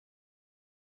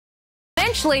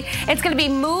Eventually, it's going to be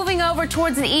moving over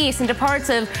towards the east into parts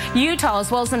of Utah as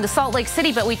well as into Salt Lake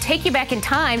City. But we take you back in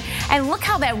time and look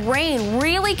how that rain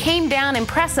really came down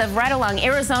impressive right along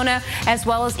Arizona as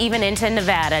well as even into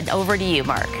Nevada. Over to you,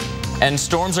 Mark. And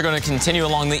storms are going to continue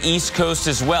along the East Coast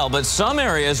as well, but some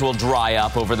areas will dry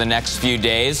up over the next few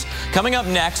days. Coming up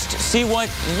next, see what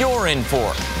you're in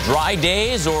for. Dry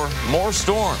days or more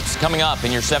storms coming up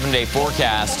in your 7-day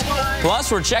forecast.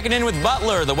 Plus, we're checking in with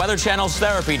Butler, the Weather Channel's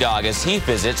therapy dog, as he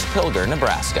visits Pilger,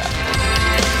 Nebraska.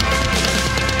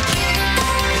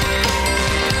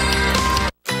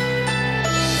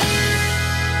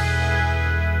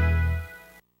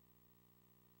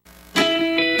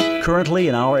 Currently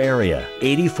in our area,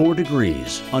 84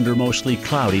 degrees under mostly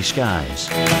cloudy skies.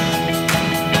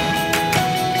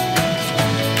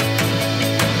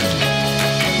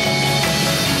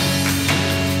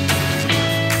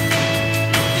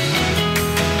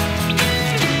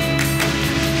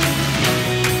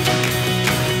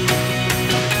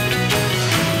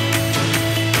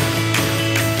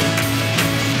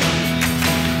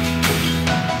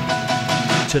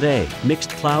 Today, mixed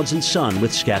clouds and sun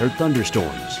with scattered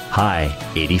thunderstorms. High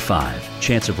 85.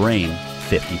 Chance of rain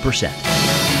 50%.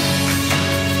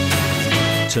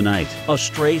 Tonight, a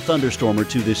stray thunderstorm or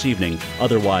two this evening,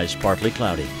 otherwise partly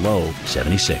cloudy. Low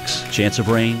 76. Chance of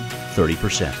rain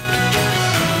 30%.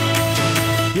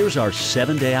 Here's our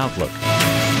 7-day outlook.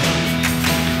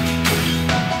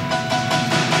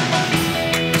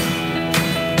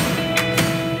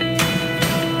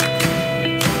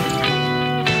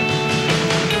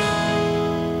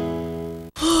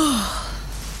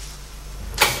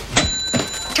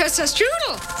 Toaster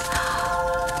strudel.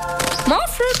 More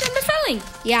fruit in the filling.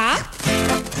 Yeah.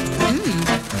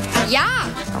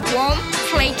 Yeah. Warm,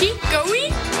 flaky,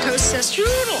 gooey. Toaster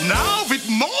strudel. Now with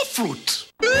more fruit.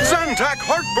 Zantac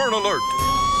heartburn alert.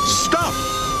 Stop.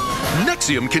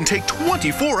 Nexium can take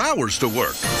 24 hours to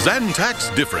work. Zantac's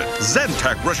different.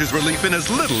 Zantac rushes relief in as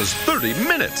little as 30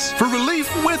 minutes. For relief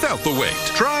without the wait,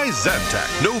 try Zantac.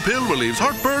 No pill relieves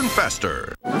heartburn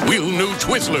faster. Will new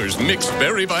Twizzlers mixed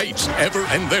berry bites ever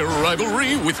end their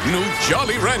rivalry with new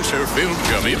Jolly Rancher filled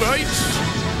gummy bites?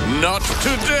 Not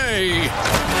today.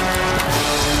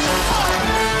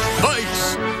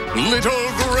 Bites,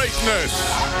 little greatness.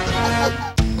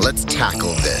 Let's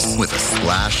tackle this with a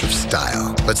splash of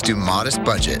style. Let's do modest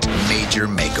budget, major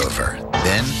makeover.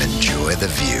 Then enjoy the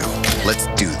view. Let's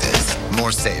do this.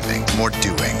 More saving, more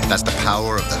doing. That's the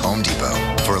power of the Home Depot.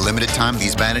 For a limited time,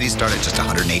 these vanities start at just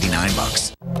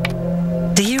 $189.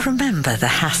 Do you remember the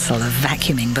hassle of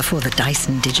vacuuming before the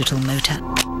Dyson Digital Motor?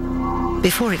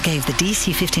 Before it gave the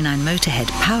DC59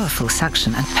 Motorhead powerful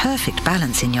suction and perfect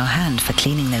balance in your hand for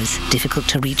cleaning those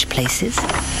difficult-to-reach places?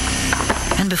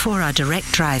 And before our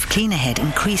direct drive cleaner head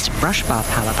increased brush bar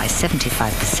power by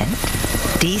 75%,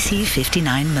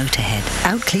 DC59 Motorhead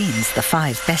outcleans the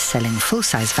 5 best-selling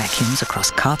full-size vacuums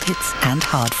across carpets and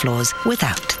hard floors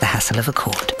without the hassle of a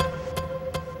cord.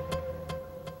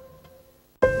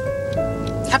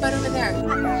 How about over there?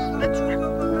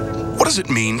 What does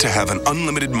it mean to have an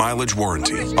unlimited mileage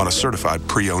warranty on a certified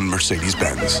pre-owned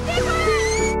Mercedes-Benz?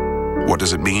 What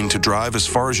does it mean to drive as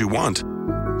far as you want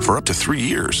for up to 3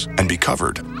 years and be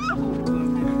covered?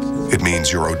 It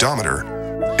means your odometer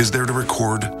is there to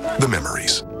record the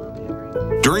memories.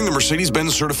 During the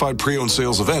Mercedes-Benz Certified Pre-Owned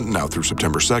Sales event, now through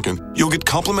September 2nd, you'll get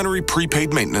complimentary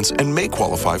prepaid maintenance and may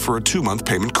qualify for a 2-month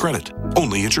payment credit.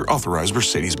 Only at your authorized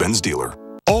Mercedes-Benz dealer.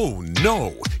 Oh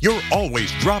no! You're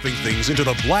always dropping things into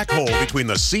the black hole between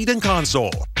the seat and console.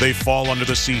 They fall under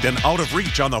the seat and out of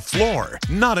reach on the floor.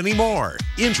 Not anymore.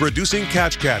 Introducing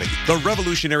Catch Caddy, the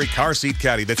revolutionary car seat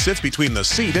caddy that sits between the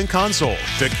seat and console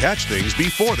to catch things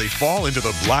before they fall into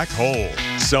the black hole.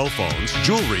 Cell phones,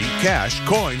 jewelry, cash,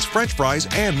 coins, French fries,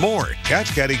 and more.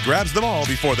 Catch Caddy grabs them all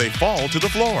before they fall to the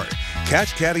floor.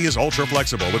 Catch Caddy is ultra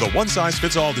flexible with a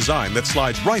one-size-fits-all design that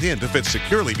slides right in to fit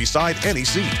securely beside any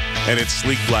seat. And its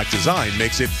sleek black design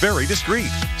makes it very discreet.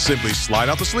 Simply slide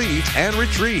out the sleeve and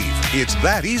retrieve. It's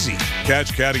that easy.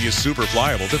 Catch Caddy is super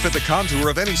pliable to fit the contour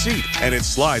of any seat, and it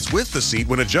slides with the seat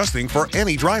when adjusting for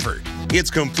any driver.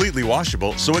 It's completely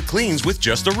washable, so it cleans with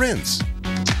just a rinse.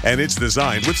 And it's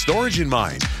designed with storage in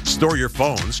mind. Store your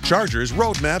phones, chargers,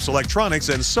 road maps, electronics,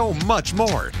 and so much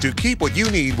more to keep what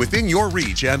you need within your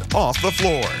reach and off the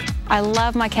floor. I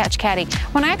love my Catch Caddy.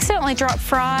 When I accidentally drop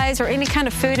fries or any kind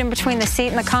of food in between the seat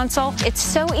and the console, it's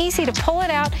so easy to pull it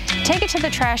out, take it to the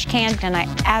trash can, and I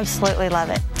absolutely love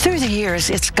it. Through the years,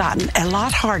 it's gotten a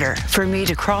lot harder for me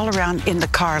to crawl around in the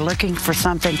car looking for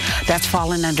something that's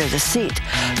fallen under the seat.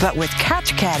 But with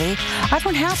Catch Caddy, I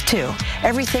don't have to.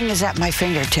 Everything is at my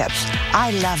fingertips.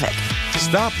 I love it.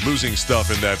 Stop losing stuff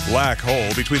in that black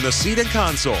hole between the seat and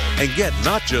console and get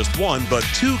not just one, but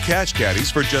 2 Catch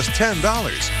Caddies for just $10.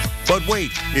 But wait,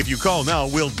 if you call now,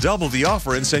 we'll double the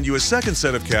offer and send you a second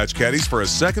set of Catch Caddies for a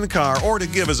second car or to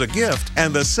give as a gift.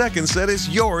 And the second set is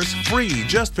yours free.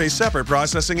 Just pay separate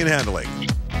processing and handling.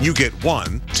 You get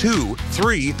 1, 2,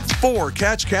 3, 4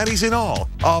 Catch Caddies in all.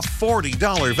 A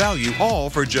 $40 value, all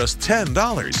for just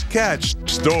 $10. Catch,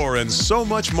 store, and so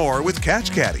much more with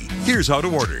Catch Caddy. Here's how to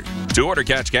order. To order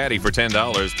Catch Caddy for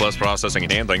 $10 plus processing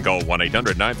and handling, call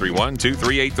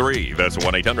 1-800-931-2383. That's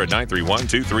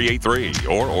 1-800-931-2383.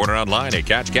 Or order online at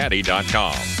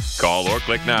CatchCaddy.com. Call or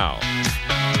click now.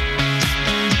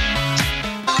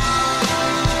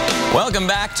 Welcome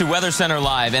back to Weather Center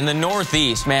Live. In the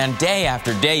Northeast, man, day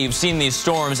after day, you've seen these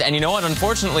storms. And you know what?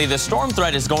 Unfortunately, the storm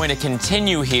threat is going to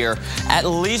continue here at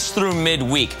least through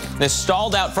midweek. This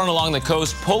stalled out front along the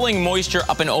coast, pulling moisture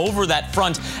up and over that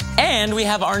front. And we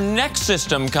have our next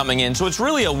system coming in. So it's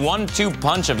really a 1-2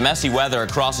 punch of messy weather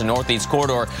across the Northeast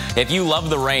corridor. If you love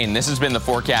the rain, this has been the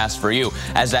forecast for you,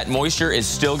 as that moisture is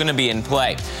still going to be in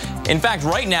play. In fact,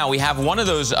 right now we have one of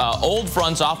those old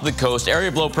fronts off the coast, area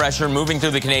of low pressure moving through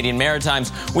the Canadian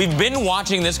Maritimes. We've been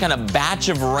watching this kind of batch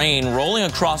of rain rolling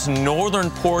across northern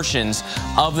portions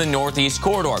of the Northeast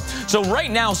corridor. So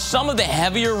right now, some of the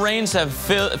heavier rains have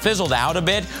fizzled out a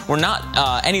bit. We're not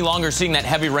any longer seeing that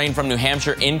heavy rain from New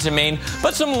Hampshire into Maine,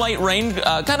 but some light rain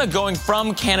kind of going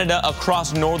from Canada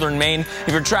across northern Maine. If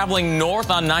you're traveling north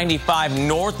on 95,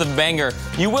 north of Bangor,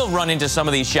 you will run into some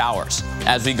of these showers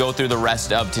as we go through the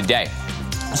rest of today.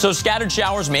 So scattered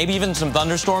showers, maybe even some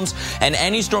thunderstorms, and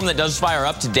any storm that does fire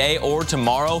up today or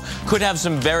tomorrow could have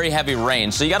some very heavy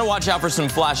rain. So you got to watch out for some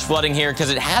flash flooding here because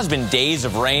it has been days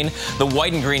of rain. The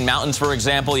White and Green Mountains, for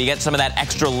example, you get some of that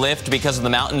extra lift because of the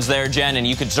mountains there, Jen, and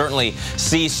you could certainly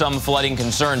see some flooding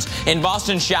concerns. In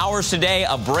Boston, showers today,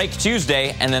 a break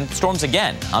Tuesday, and then storms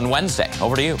again on Wednesday.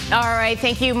 Over to you. All right,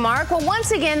 thank you, Mark. Well,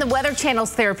 once again, the Weather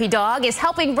Channel's Therapy Dog is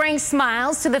helping bring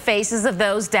smiles to the faces of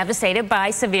those devastated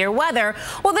by severe weather.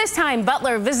 Well, this time,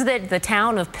 Butler visited the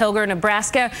town of Pilger,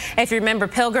 Nebraska. If you remember,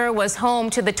 Pilger was home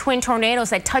to the twin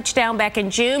tornadoes that touched down back in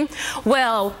June.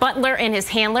 Well, Butler and his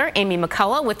handler, Amy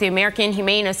McCullough, with the American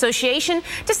Humane Association,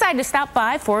 decided to stop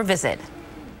by for a visit.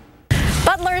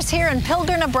 Butler's here in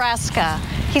Pilger, Nebraska.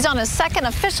 He's on his second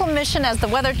official mission as the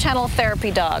Weather Channel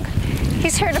Therapy Dog.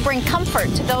 He's here to bring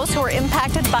comfort to those who are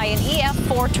impacted by an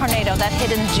EF4 tornado that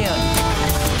hit in June.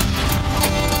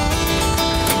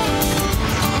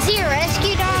 Is he a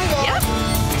rescue dog? Yep.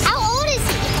 How old is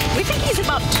he? We think he's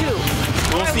about 2.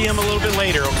 We'll see him a little bit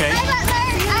later, okay? Hi,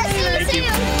 Butler. I'll see you soon.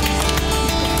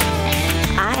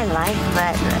 I like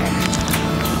Butler.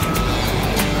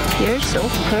 You're so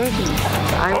pretty.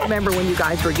 I remember when you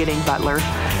guys were getting Butler.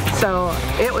 So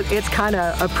it's kind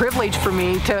of a privilege for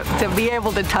me to be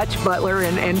able to touch Butler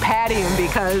and pat him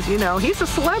because, you know, he's a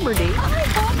celebrity. Hi,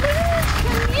 Butler.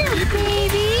 Come here,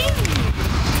 baby.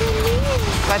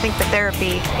 I think the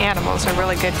therapy animals are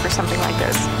really good for something like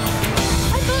this.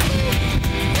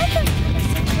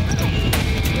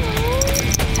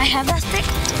 I have that stick.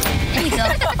 Here you go.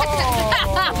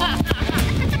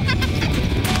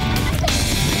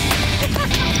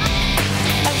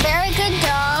 A very good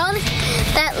dog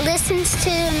that listens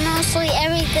to mostly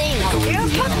everything.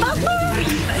 Good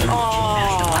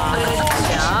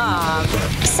job.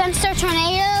 Since the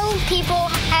tornado, people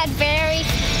had very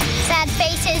sad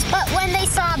faces, but when they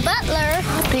saw Butler,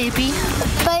 Baby,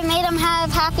 they made them have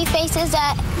happy faces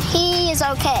that he is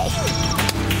okay.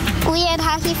 We had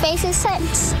happy faces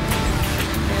since.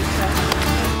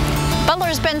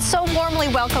 Butler's been so warmly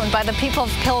welcomed by the people of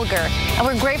Pilger, and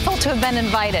we're grateful to have been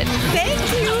invited. Thank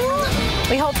you.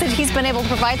 We hope that he's been able to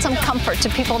provide some comfort to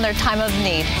people in their time of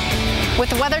need. With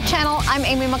the Weather Channel, I'm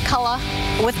Amy McCullough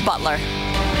with Butler.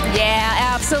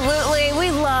 Yeah, absolutely.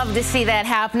 We love to see that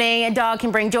happening. A dog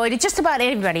can bring joy to just about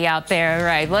anybody out there. All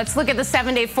right, let's look at the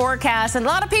 7-day forecast. And a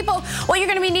lot of people, well, you're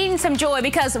going to be needing some joy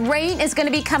because rain is going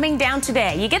to be coming down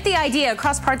today. You get the idea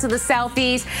across parts of the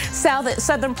southeast,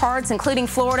 southern parts, including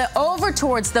Florida, over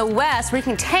towards the west. We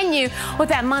continue with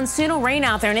that monsoonal rain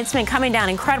out there, and it's been coming down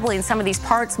incredibly in some of these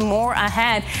parts more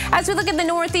ahead. As we look at the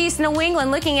northeast, New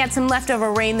England, looking at some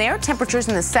leftover rain there. Temperatures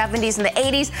in the 70s and the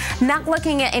 80s. Not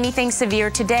looking at anything severe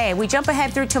today. We jump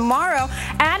ahead through tomorrow,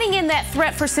 adding in that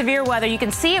threat for severe weather. You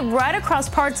can see it right across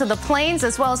parts of the plains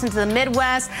as well as into the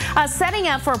Midwest, setting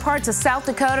up for parts of South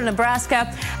Dakota,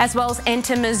 Nebraska, as well as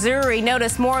into Missouri.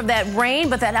 Notice more of that rain,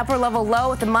 but that upper level low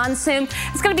with the monsoon.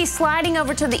 It's going to be sliding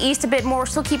over to the east a bit more,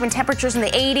 still keeping temperatures in the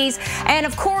 80s. And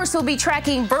of course, we'll be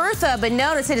tracking Bertha, but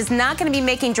notice it is not going to be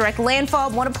making direct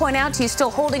landfall. I want to point out to you, still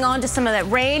holding on to some of that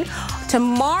rain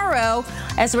tomorrow,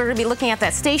 as we're going to be looking at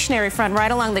that stationary front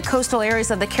right along the coastal areas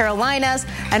of the Carolinas,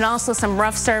 and also some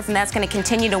rough surf, and that's going to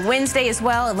continue to Wednesday as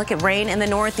well, and look at rain in the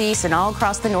northeast and all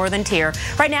across the northern tier.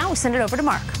 Right now, we send it over to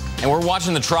Mark. And we're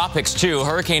watching the tropics, too.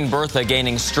 Hurricane Bertha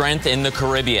gaining strength in the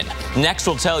Caribbean. Next,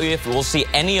 we'll tell you if we'll see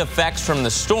any effects from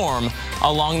the storm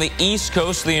along the east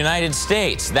coast of the United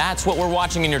States. That's what we're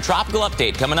watching in your Tropical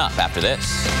Update coming up after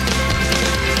this.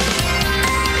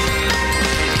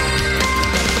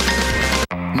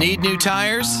 Need new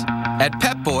tires? At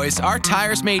Pep Boys, our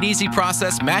Tires Made Easy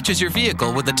process matches your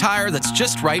vehicle with the tire that's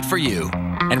just right for you.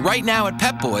 And right now at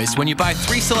Pep Boys, when you buy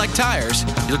 3 select tires,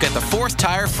 you'll get the 4th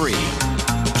tire free.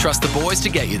 Trust the boys to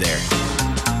get you there.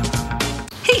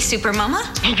 Hey, Super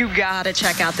Mama. You gotta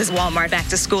check out this Walmart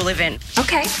back-to-school event.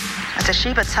 Okay. A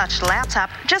Toshiba Touch laptop,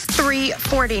 just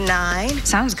 $349.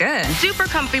 Sounds good. Super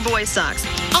comfy boy socks,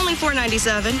 only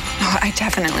 $497. Oh, I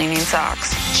definitely need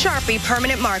socks. Sharpie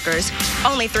permanent markers,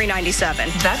 only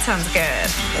 $397. That sounds good.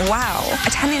 Wow. A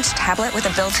 10-inch tablet with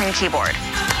a built-in keyboard.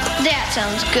 That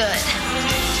sounds good.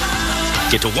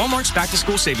 Get to Walmart's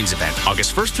back-to-school savings event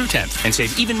August 1st through 10th and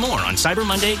save even more on Cyber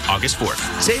Monday, August 4th.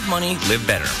 Save money, live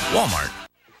better. Walmart.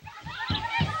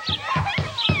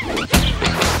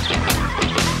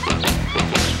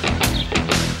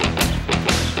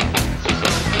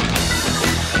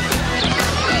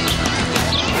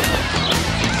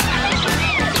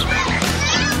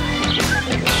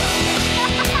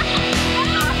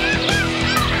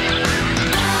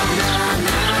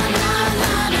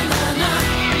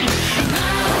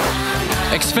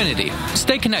 Xfinity.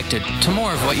 Stay connected to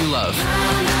more of what you love.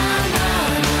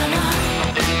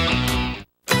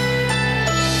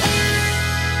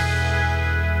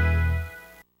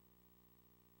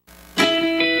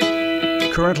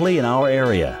 Currently in our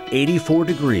area, 84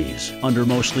 degrees under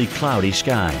mostly cloudy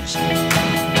skies.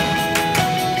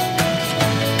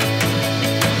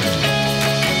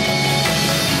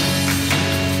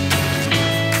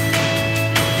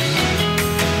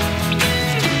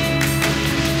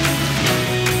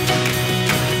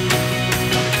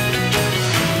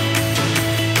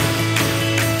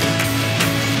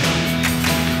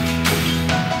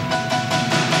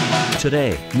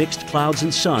 Today, mixed clouds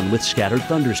and sun with scattered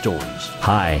thunderstorms.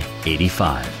 High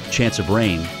 85. Chance of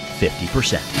rain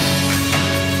 50%.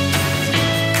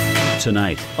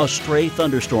 Tonight, a stray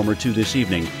thunderstorm or two this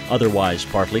evening, otherwise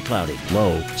partly cloudy.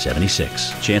 Low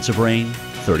 76. Chance of rain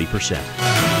 30%.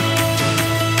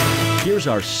 Here's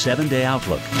our 7-day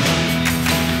outlook.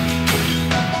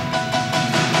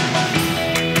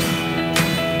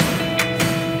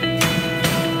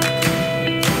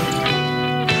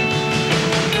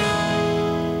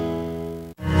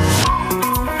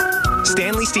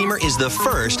 Stanley Steamer is the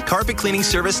first carpet cleaning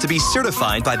service to be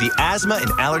certified by the Asthma and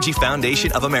Allergy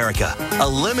Foundation of America,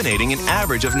 eliminating an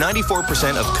average of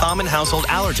 94% of common household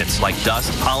allergens like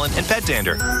dust, pollen, and pet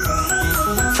dander.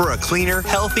 For a cleaner,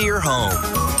 healthier home.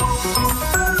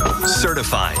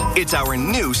 Certified. It's our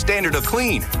new standard of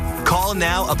clean. Call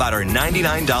now about our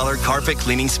 $99 carpet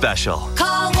cleaning special.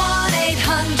 Call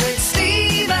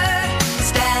 1-800-STEAMER.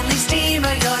 Stanley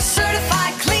Steamer, your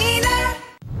certified cleaner.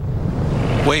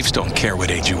 Waves don't care what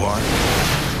age you are.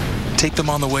 Take them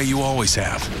on the way you always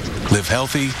have. Live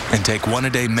healthy and take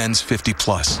One-A-Day Men's 50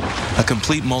 Plus, a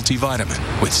complete multivitamin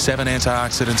with 7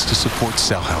 antioxidants to support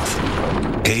cell health.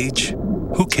 Age?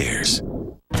 Who cares?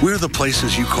 We're the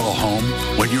places you call home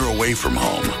when you're away from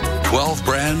home. 12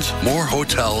 brands, more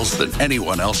hotels than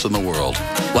anyone else in the world.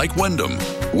 Like Wyndham,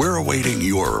 we're awaiting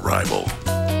your arrival.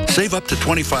 Save up to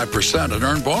 25% and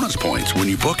earn bonus points when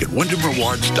you book at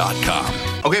WyndhamRewards.com.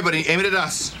 Okay, buddy, aim it at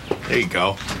us. There you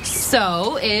go.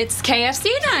 So, it's KFC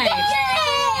night.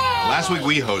 Yay! Last week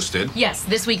we hosted. Yes,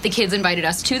 this week the kids invited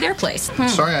us to their place.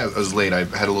 Sorry I was late. I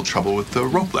had a little trouble with the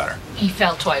rope ladder. He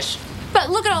fell twice. But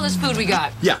look at all this food we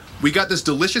got. Yeah, we got this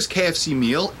delicious KFC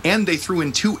meal, and they threw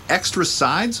in 2 extra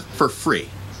sides for free.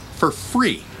 For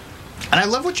free. And I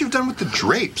love what you've done with the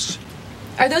drapes.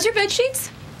 Are those your bed sheets?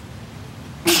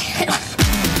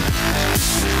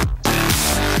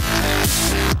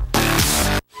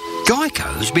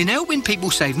 Geico's been helping people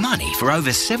save money for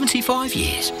over 75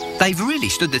 years. They've really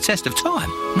stood the test of time,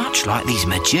 much like these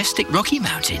majestic Rocky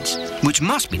Mountains, which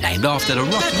must be named after the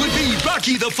Rocky... That would be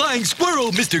Rocky the Flying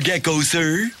Squirrel, Mr. Gecko,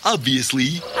 sir.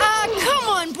 Obviously. Come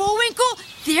on, Bullwinkle.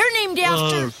 They're named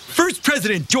after... First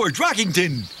President George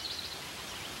Rockington.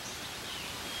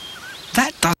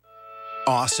 That does...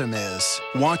 Awesome is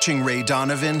watching Ray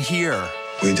Donovan here.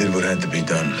 We did what had to be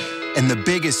done. And the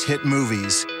biggest hit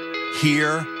movies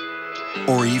here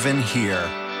or even here.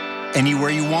 Anywhere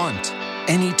you want,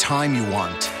 anytime you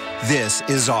want. This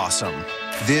is awesome.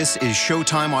 This is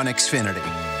Showtime on Xfinity.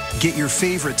 Get your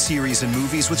favorite series and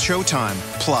movies with Showtime.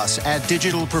 Plus, add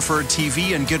digital preferred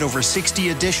TV and get over 60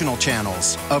 additional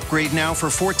channels. Upgrade now for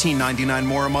 $14.99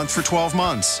 more a month for 12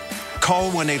 months. Call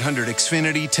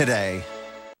 1-800-XFINITY today.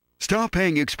 Stop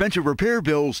paying expensive repair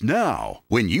bills now.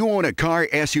 When you own a car,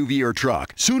 SUV, or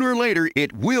truck, sooner or later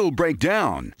it will break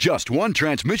down. Just one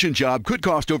transmission job could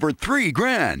cost over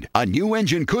 $3,000. A new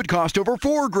engine could cost over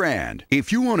 $4,000.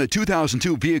 If you own a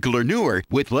 2002 vehicle or newer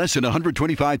with less than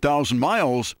 125,000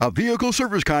 miles, a vehicle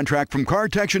service contract from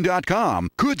CarTection.com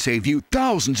could save you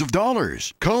thousands of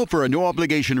dollars. Call for a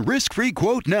no-obligation, risk-free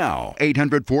quote now.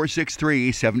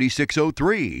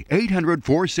 800-463-7603.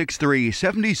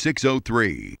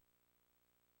 800-463-7603.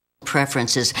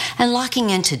 Preferences and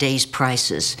locking in today's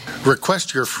prices.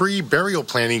 Request your free burial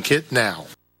planning kit now.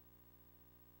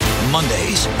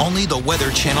 Mondays, only the Weather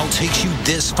Channel takes you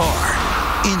this far.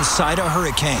 Inside a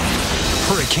hurricane.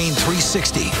 Hurricane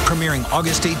 360, premiering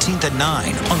August 18th at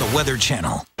 9 on the Weather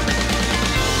Channel.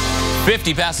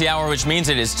 50 past the hour, which means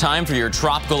it is time for your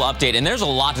tropical update. And there's a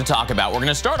lot to talk about. We're going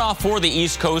to start off for the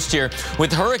East Coast here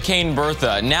with Hurricane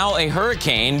Bertha. Now a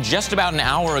hurricane just about an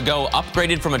hour ago,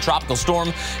 upgraded from a tropical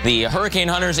storm. The hurricane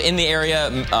hunters in the area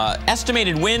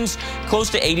estimated winds close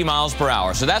to 80 miles per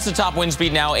hour. So that's the top wind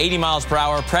speed now, 80 miles per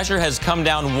hour. Pressure has come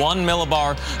down 1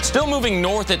 millibar, still moving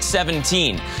north at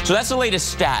 17. So that's the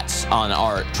latest stats on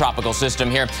our tropical system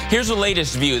here. Here's the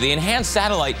latest view. The enhanced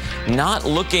satellite not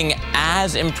looking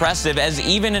as impressive as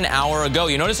even an hour ago.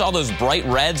 You notice all those bright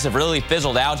reds have really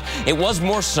fizzled out. It was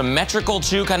more symmetrical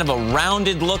too, kind of a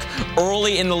rounded look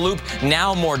early in the loop,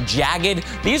 now more jagged.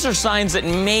 These are signs that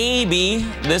maybe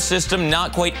this system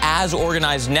not quite as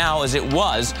organized now as it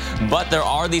was, but there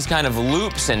are these kind of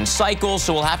loops and cycles,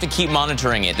 so we'll have to keep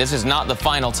monitoring it. This is not the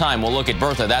final time we'll look at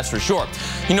Bertha, that's for sure.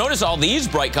 You notice all these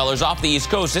bright colors off the East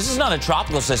Coast. This is not a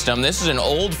tropical system. This is an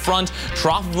old front.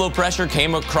 Trough of low pressure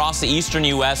came across the eastern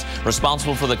U.S.,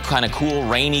 responsible for the kind of cool,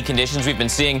 rainy conditions we've been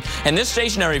seeing. And this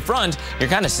stationary front, you're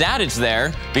kind of sad it's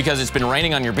there because it's been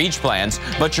raining on your beach plans,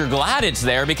 but you're glad it's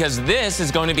there because this is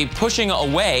going to be pushing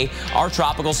away our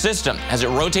tropical system. As it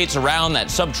rotates around that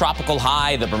subtropical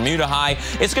high, the Bermuda high,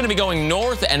 it's going to be going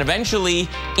north and eventually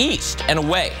east and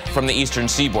away from the eastern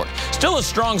seaboard. Still a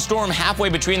strong storm halfway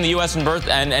between the U.S.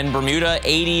 and Bermuda,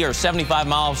 80 or 75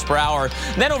 miles per hour.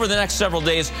 Then over the next several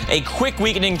days, a quick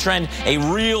weakening trend, a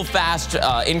real fast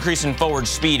increase in forward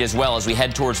speed as well as we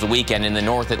head towards the weekend in the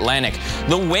North Atlantic.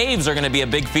 The waves are going to be a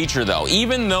big feature though.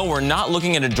 Even though we're not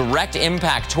looking at a direct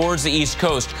impact towards the East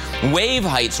Coast, wave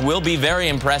heights will be very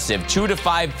impressive. 2 to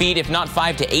 5 feet, if not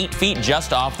 5 to 8 feet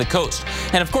just off the coast.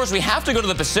 And of course, we have to go to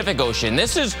the Pacific Ocean.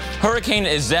 This is Hurricane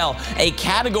Iselle, a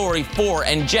Category 4.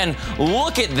 And Jen,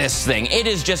 look at this thing. It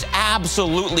is just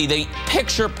absolutely the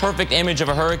picture-perfect image of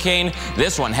a hurricane.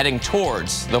 This one heading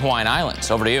towards the Hawaiian Islands.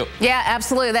 Over to you. Yeah,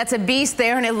 absolutely. That's a beast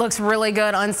there, and it looks really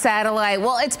good on satellite.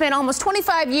 Well, it's been almost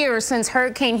 25 years since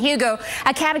Hurricane Hugo,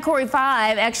 a Category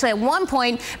 5, actually at one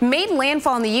point made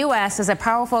landfall in the U.S. as a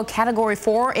powerful Category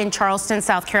 4 in Charleston,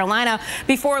 South Carolina.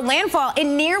 Before landfall, it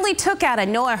nearly took out a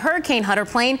NOAA hurricane hunter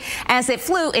plane as it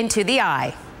flew into the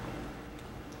eye.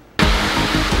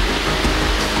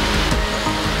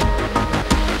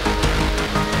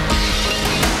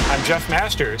 I'm Jeff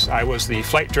Masters. I was the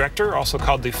flight director, also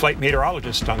called the flight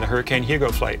meteorologist on the Hurricane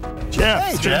Hugo flight. Jeff,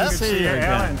 hey, Jeff. Good to see you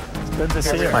again. Good to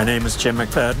see you. My name is Jim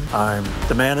McFadden. I'm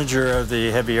the manager of the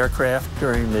heavy aircraft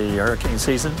during the hurricane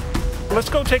season. Let's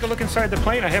go take a look inside the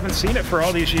plane. I haven't seen it for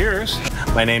all these years.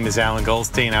 My name is Alan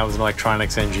Goldstein. I was an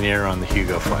electronics engineer on the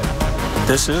Hugo flight.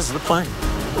 This is the plane.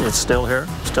 It's still here,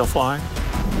 still flying.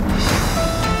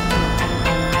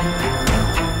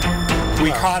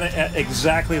 We caught it at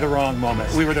exactly the wrong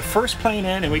moment. We were the first plane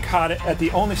in, and we caught it at the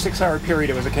only 6-hour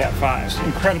period it was a Cat 5.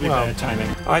 Incredibly bad timing.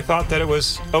 I thought that it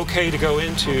was okay to go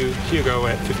into Hugo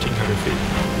at 1,500 feet.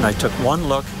 And I took one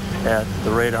look at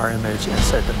the radar image and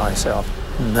said to myself,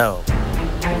 no,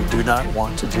 we do not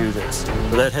want to do this.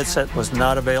 That headset was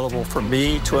not available for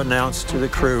me to announce to the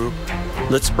crew,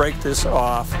 let's break this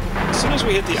off. As soon as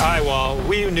we hit the eye wall,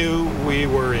 we knew we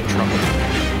were in trouble.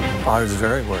 I was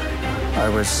very worried. I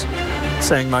was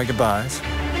saying my goodbyes,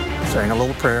 saying a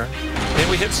little prayer. And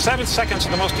we hit 7 seconds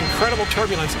of the most incredible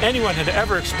turbulence anyone had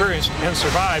ever experienced and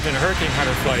survived in a hurricane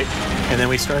hunter flight. And then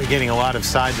we started getting a lot of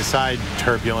side-to-side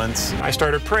turbulence. I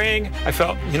started praying. I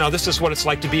felt, this is what it's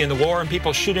like to be in the war and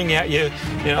people shooting at you.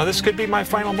 This could be my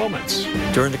final moments.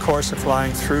 During the course of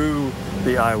flying through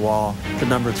the eye wall, the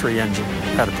number 3 engine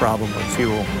had a problem with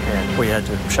fuel, and we had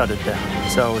to shut it down.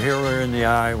 So here we're in the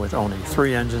eye with only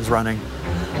 3 engines running.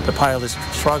 The pilot is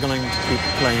struggling to keep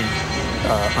the plane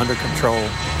under control.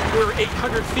 We were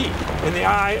 800 feet in the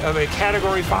eye of a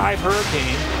Category 5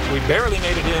 hurricane We barely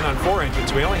made it in on 4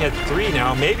 engines. We only had 3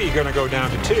 now, maybe going to go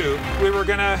down to 2. We were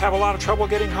going to have a lot of trouble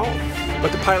getting home.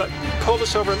 But the pilot pulled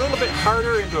us over a little bit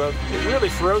harder into a really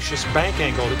ferocious bank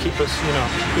angle to keep us,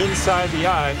 inside the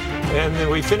eye. And then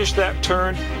we finished that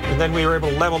turn, and then we were able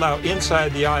to level out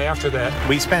inside the eye after that.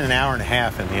 We spent an hour and a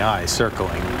half in the eye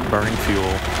circling, burning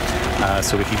fuel,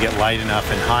 so we could get light enough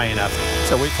and high enough.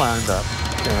 So we climbed up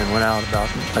and went out about,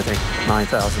 I think,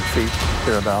 9,000 feet,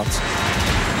 thereabouts.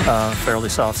 Fairly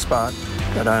soft spot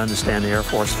that I understand the Air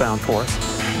Force found for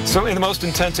us. Certainly the most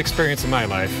intense experience of my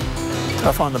life.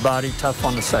 Tough on the body, tough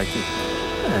on the psyche.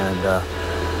 And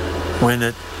when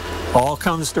it all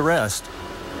comes to rest,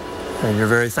 and you're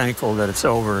very thankful that it's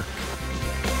over.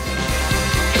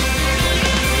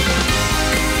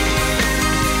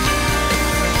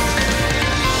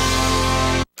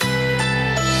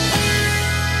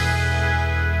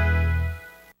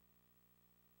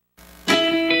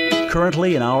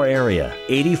 Currently in our area,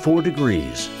 84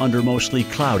 degrees under mostly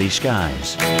cloudy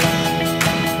skies.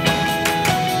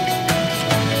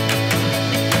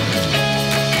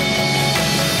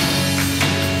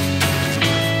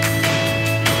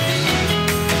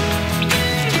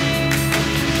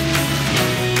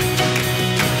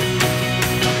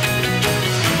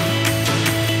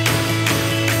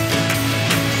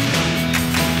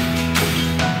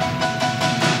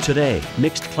 Today,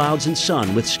 mixed clouds and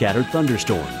sun with scattered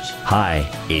thunderstorms. High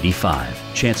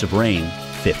 85. Chance of rain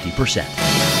 50%.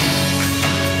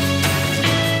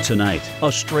 Tonight,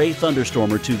 a stray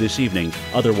thunderstorm or two this evening,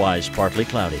 otherwise partly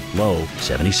cloudy. Low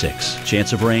 76.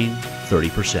 Chance of rain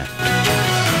 30%.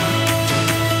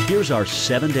 Here's our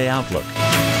 7-day outlook.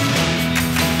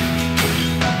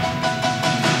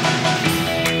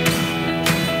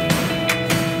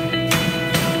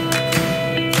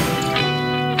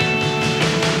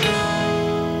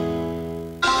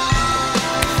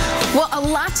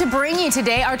 To bring you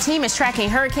today, our team is tracking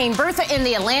Hurricane Bertha in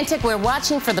the Atlantic. We're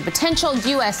watching for the potential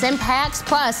U.S. impacts.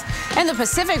 Plus, in the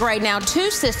Pacific right now, 2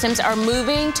 systems are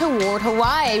moving toward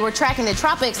Hawaii. We're tracking the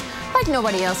tropics like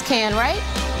nobody else can, right?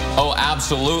 Oh,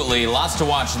 absolutely. Lots to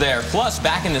watch there. Plus,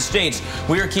 back in the States,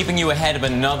 we are keeping you ahead of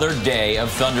another day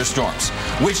of thunderstorms.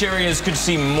 Which areas could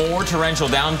see more torrential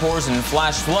downpours and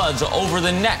flash floods over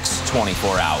the next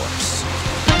 24 hours?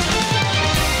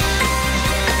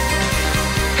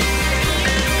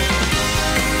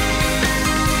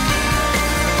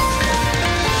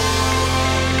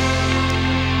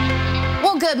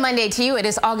 Good Monday to you. It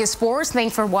is August 4th.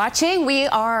 Thanks for watching. We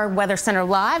are Weather Center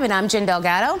Live, and I'm Jen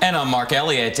Delgado. And I'm Mark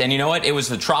Elliott. And you know what? It was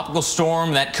the tropical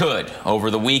storm that could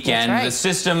over the weekend. That's right. The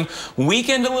system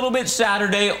weakened a little bit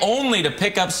Saturday, only to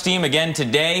pick up steam again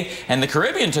today. And the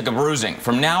Caribbean took a bruising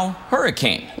from now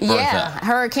Hurricane Bertha. Yeah,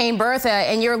 Hurricane Bertha.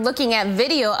 And you're looking at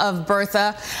video of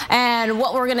Bertha. And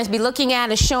what we're going to be looking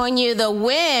at is showing you the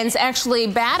winds actually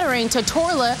battering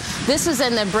Tortola. This is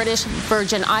in the British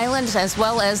Virgin Islands as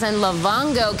well as in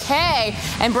Livongo Cay,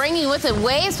 and bringing with it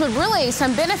waves with really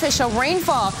some beneficial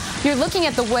rainfall. You're looking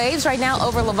at the waves right now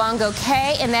over Livongo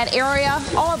Cay in that area.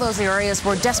 All of those areas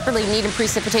were desperately needing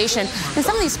precipitation. In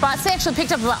some of these spots, they actually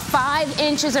picked up about 5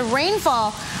 inches of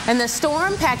rainfall. And the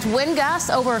storm packed wind gusts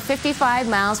over 55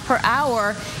 miles per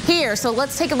hour here. So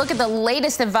let's take a look at the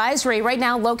latest advisory right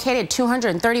now located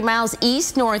 230 miles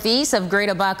east-northeast of Great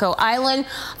Abaco Island.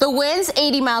 The winds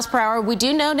 80 miles per hour. We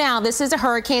do know now this is a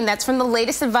hurricane. That's from the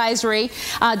latest advisory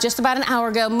just about an hour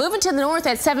ago. Moving to the north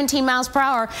at 17 miles per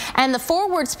hour. And the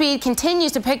forward speed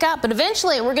continues to pick up. But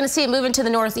eventually we're going to see it moving to the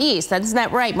northeast. Isn't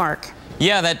that right, Mark?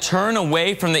 Yeah, that turn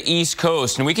away from the East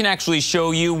Coast, and we can actually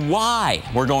show you why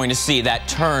we're going to see that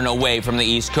turn away from the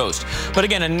East Coast. But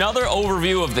again, another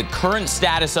overview of the current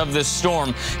status of this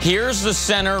storm. Here's the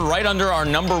center right under our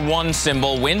 #1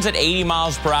 symbol. Winds at 80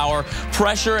 miles per hour,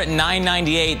 pressure at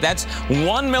 998. That's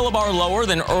 1 millibar lower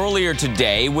than earlier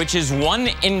today, which is one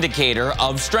indicator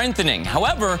of strengthening.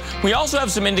 However, we also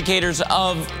have some indicators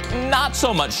of not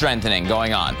so much strengthening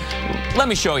going on. Let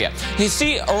me show you. You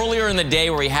see earlier in the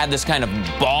day where we had this kind of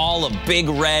ball of big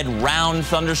red round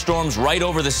thunderstorms right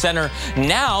over the center.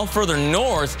 Now further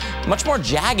north, much more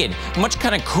jagged, much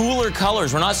kind of cooler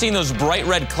colors. We're not seeing those bright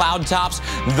red cloud tops.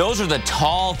 Those are the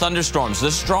tall thunderstorms,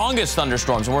 the strongest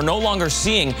thunderstorms. We're no longer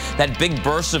seeing that big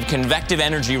burst of convective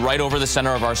energy right over the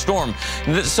center of our storm.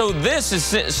 So this is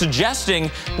suggesting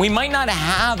we might not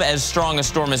have as strong a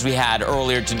storm as we had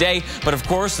earlier today. But of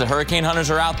course, the hurricane hunters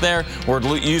are out there. We're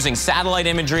using satellite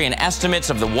imagery and estimates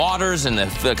of the waters and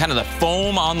the kind of the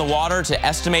foam on the water to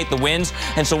estimate the winds,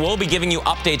 and so we'll be giving you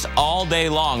updates all day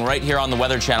long right here on the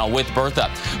Weather Channel with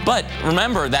Bertha. But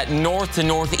remember that north to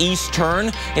northeast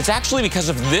turn, it's actually because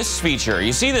of this feature.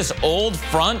 You see this old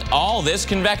front, all this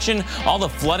convection, all the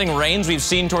flooding rains we've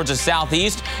seen towards the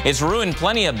southeast, it's ruined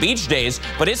plenty of beach days,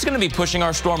 but it's going to be pushing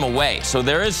our storm away. So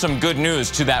there is some good news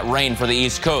to that rain for the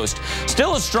East Coast.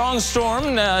 Still a strong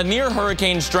storm near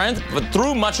hurricane strength, but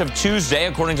through much of Tuesday,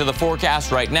 according to the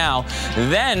forecast right now.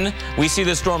 Then we see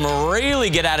the storm really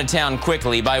get out of town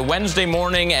quickly by Wednesday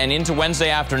morning and into Wednesday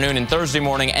afternoon and Thursday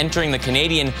morning, entering the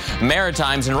Canadian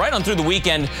Maritimes, and right on through the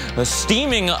weekend,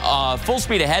 steaming full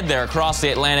speed ahead there across the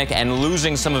Atlantic and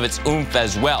losing some of its oomph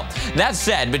as well. That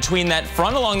said, between that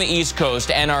front along the East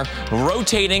Coast and our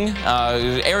rotating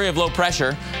area of low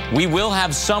pressure, we will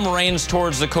have some rains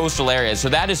towards the coastal areas. So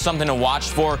that is something to watch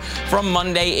for from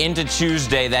Monday into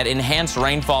Tuesday, that enhanced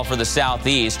rainfall for the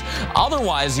southeast.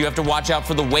 Otherwise, you have to watch out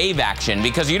for the wave action,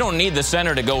 because you don't need the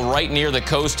center to go right near the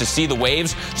coast to see the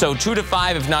waves. So 2 to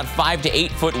 5, if not 5 to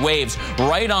 8 foot waves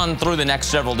right on through the next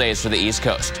several days for the East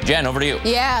Coast. Jen, over to you.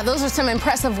 Yeah, those are some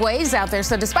impressive waves out there.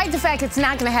 So despite the fact it's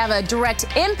not going to have a direct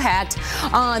impact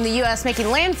on the U.S. making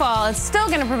landfall, it's still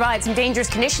going to provide some dangerous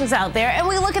conditions out there. And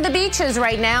we look at the beaches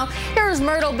right now. Here's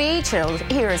Myrtle Beach,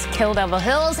 here's Kill Devil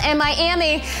Hills, and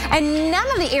Miami. And none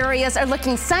of the areas are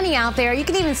looking sunny out there. You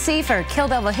can even see for Kill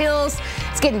Devil Hills,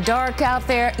 it's getting dark out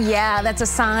there. Yeah, that's a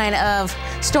sign of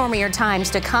stormier times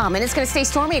to come. And it's going to stay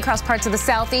stormy across parts of the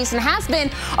southeast, and has been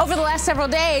over the last several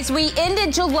days. We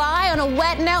ended July on a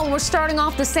wet note, and we're starting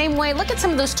off the same way. Look at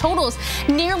some of those totals.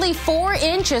 Nearly 4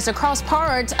 inches across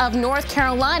parts of North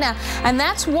Carolina. And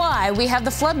that's why we have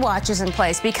the flood watches in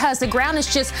place, because the ground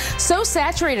is just so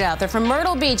saturated out there from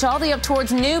Myrtle Beach all the way up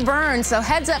towards New Bern. So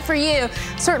heads up for you.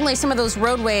 Certainly some of those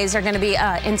roadways are going to be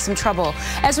in some trouble.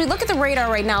 As we look at the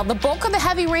radar right now, the bulk of the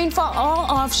heavy rainfall all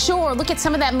offshore. Look at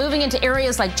some of that moving into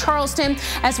areas like Charleston,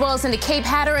 as well as into Cape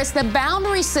Hatteras. The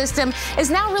boundary system is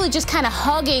now really just kind of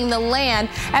hugging the land.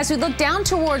 As we look down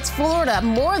towards Florida,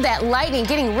 more of that lightning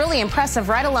getting really impressive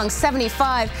right along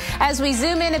 75. As we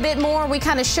zoom in a bit more, we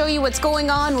kind of show you what's going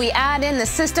on. We add in the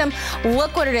system.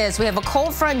 Look what it is. We have a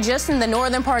cold front just in the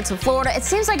northern parts of Florida. It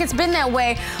seems like it's been that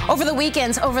way over the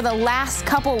weekends, over the last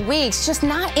couple weeks, just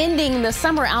not ending the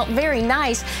summer out very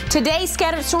nice. Today,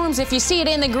 scattered storms. If you see it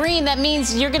in the green, that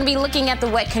means you're going to be looking at the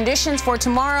wet conditions for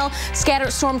tomorrow.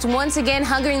 Scattered storms once again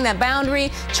hugging that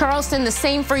boundary. Charleston, the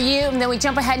same for you. And then we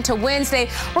jump ahead into Wednesday.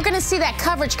 We're going to see that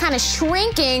coverage kind of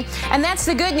shrinking, and that's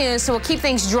the good news. So we'll keep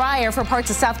things drier for parts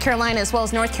of South Carolina as well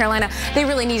as North Carolina. They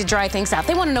really need to dry things out.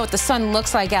 They want to know what the sun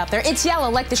looks like out there. It's yellow,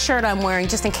 like the shirt I'm wearing,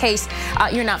 just in case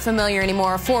you're not familiar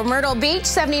anymore. For Myrtle Beach,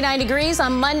 79 degrees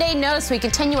on Monday. Notice we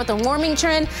continue with the warming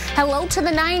trend. Hello to the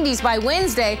 90s by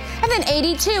Wednesday, and then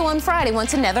 82 on Friday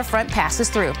once another front passes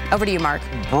through. Over to you, Mark.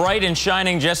 Bright and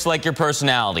shining just like your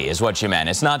personality is what you meant.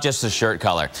 It's not just the shirt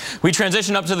color. We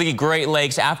transition up to the Great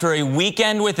Lakes after a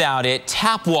weekend without it.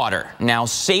 Tap water now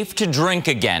safe to drink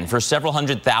again for several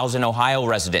 100,000 Ohio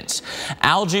residents.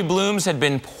 Algae blooms had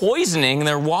been poisoning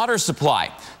their water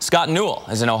supply. Scott Newell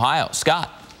is in Ohio.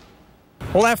 Scott.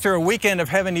 Well, after a weekend of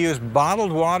having to use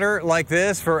bottled water like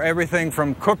this for everything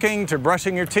from cooking to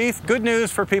brushing your teeth, good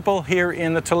news for people here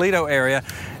in the Toledo area,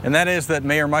 and that is that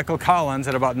Mayor Michael Collins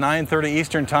at about 9:30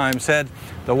 Eastern Time said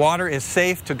the water is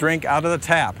safe to drink out of the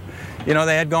tap. You know,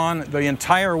 they had gone the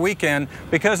entire weekend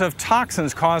because of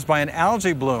toxins caused by an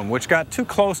algae bloom, which got too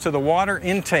close to the water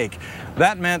intake.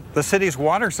 That meant the city's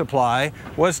water supply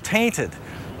was tainted.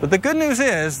 But the good news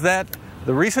is that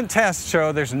the recent tests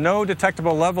show there's no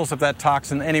detectable levels of that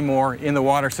toxin anymore in the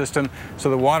water system,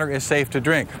 so the water is safe to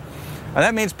drink. And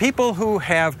that means people who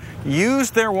have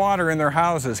used their water in their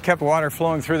houses, kept water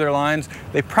flowing through their lines,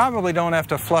 they probably don't have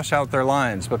to flush out their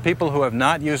lines. But people who have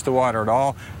not used the water at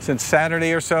all since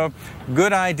Saturday or so,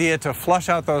 good idea to flush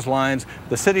out those lines.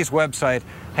 The city's website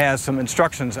has some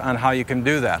instructions on how you can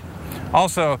do that.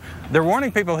 Also, they're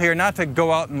warning people here not to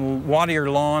go out and water your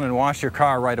lawn and wash your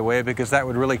car right away, because that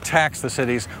would really tax the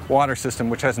city's water system,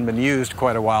 which hasn't been used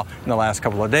quite a while in the last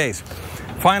couple of days.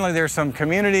 Finally, there's some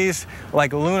communities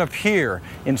like Luna Pier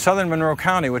in southern Monroe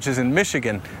County, which is in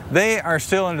Michigan. They are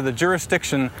still under the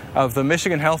jurisdiction of the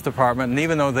Michigan Health Department, and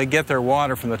even though they get their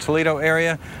water from the Toledo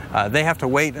area, they have to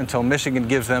wait until Michigan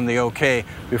gives them the okay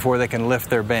before they can lift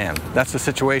their ban. That's the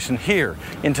situation here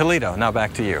in Toledo. Now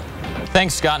back to you.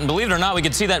 Thanks, Scott. And believe it or not, we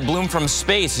could see that bloom from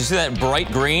space. You see that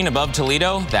bright green above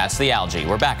Toledo? That's the algae.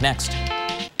 We're back next.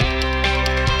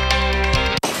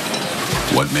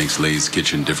 What makes Lay's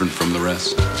Kitchen different from the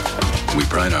rest? We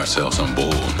pride ourselves on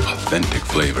bold, authentic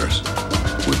flavors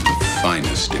with the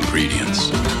finest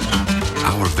ingredients.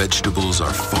 Our vegetables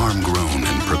are farm-grown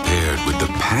and prepared with the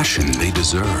passion they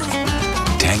deserve.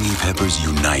 Tangy peppers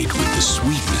unite with the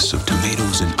sweetness of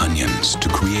tomatoes and onions to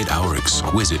create our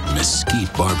exquisite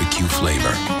mesquite barbecue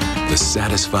flavor. The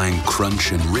satisfying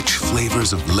crunch and rich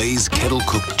flavors of Lay's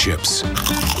kettle-cooked chips.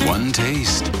 One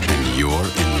taste and you're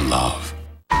in love.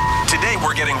 Today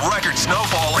we're getting record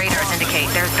snowfall. Radars indicate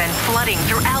there's been flooding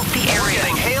throughout the area. We're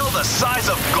getting hail the size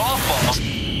of golf balls.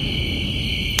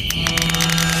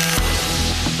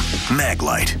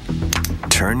 Maglite.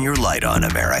 Turn your light on,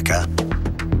 America.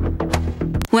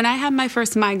 When I had my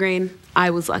first migraine, I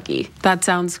was lucky. That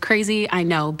sounds crazy, I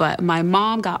know, but my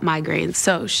mom got migraines,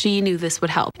 so she knew this would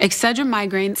help. Excedrin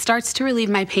Migraine starts to relieve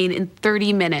my pain in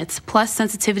 30 minutes, plus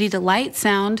sensitivity to light,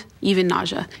 sound, even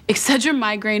nausea. Excedrin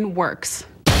Migraine works.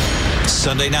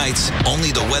 Sunday nights,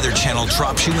 only the Weather Channel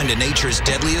drops you into nature's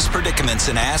deadliest predicaments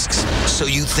and asks, so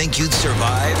you think you'd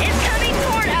survive? It's coming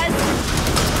toward us.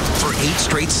 For 8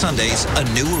 straight Sundays, a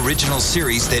new original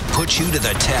series that puts you to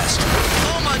the test.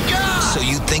 Oh my God! So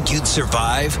you think you'd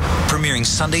survive? Premiering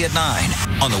Sunday at 9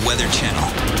 on the Weather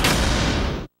Channel.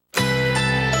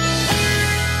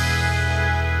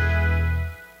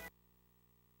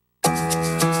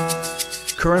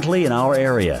 Currently in our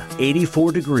area,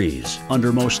 84 degrees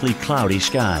under mostly cloudy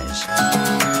skies.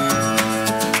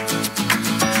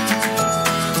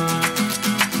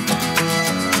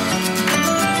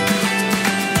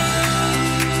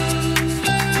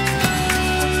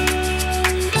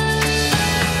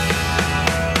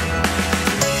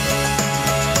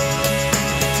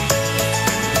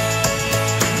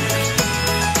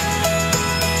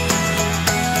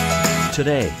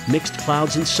 Today, mixed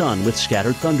clouds and sun with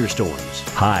scattered thunderstorms.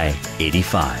 High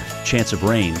 85. Chance of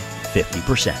rain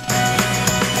 50%.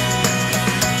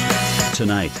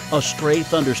 Tonight, a stray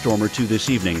thunderstorm or two this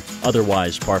evening.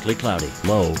 Otherwise partly cloudy.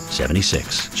 Low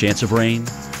 76. Chance of rain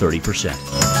 30%.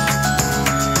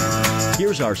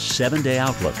 Here's our 7-day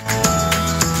outlook.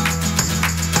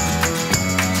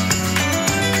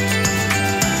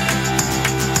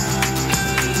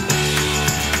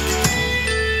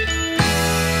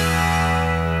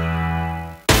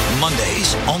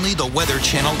 Mondays, only the Weather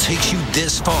Channel takes you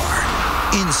this far.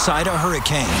 Inside a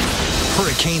Hurricane.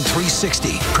 Hurricane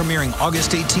 360, premiering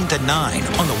August 18th at 9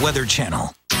 on the Weather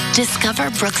Channel. Discover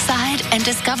Brookside and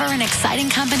discover an exciting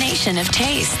combination of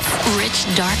tastes. Rich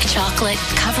dark chocolate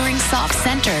covering soft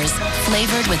centers,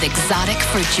 flavored with exotic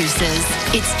fruit juices.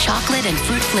 It's chocolate and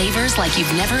fruit flavors like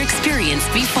you've never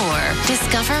experienced before.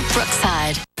 Discover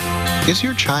Brookside. Is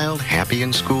your child happy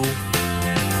in school?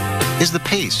 Is the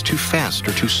pace too fast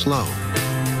or too slow?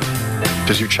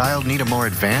 Does your child need a more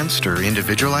advanced or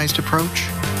individualized approach?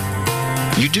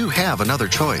 You do have another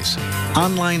choice.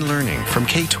 Online learning from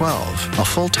K-12, a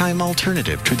full-time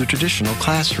alternative to the traditional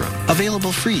classroom,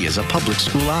 available free as a public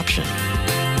school option.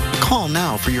 Call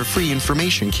now for your free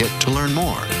information kit to learn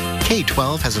more.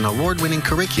 K-12 has an award-winning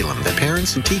curriculum that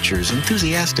parents and teachers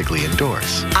enthusiastically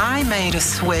endorse. I made a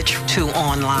switch to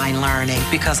online learning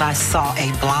because I saw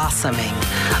a blossoming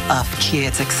of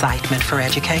kids' excitement for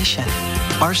education.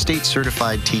 Our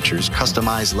state-certified teachers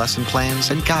customize lesson plans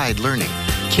and guide learning.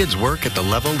 Kids work at the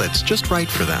level that's just right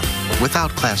for them,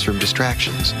 without classroom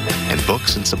distractions, and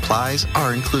books and supplies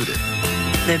are included.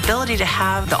 The ability to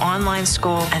have the online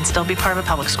school and still be part of a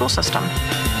public school system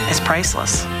is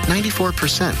priceless.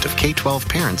 94% of K-12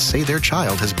 parents say their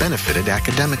child has benefited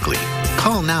academically.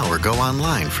 Call now or go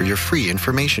online for your free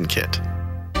information kit.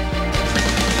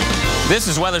 This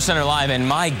is Weather Center Live, and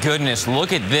my goodness,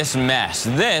 look at this mess.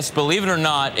 This, believe it or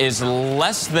not, is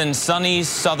less than sunny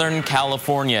Southern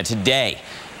California today.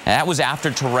 That was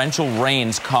after torrential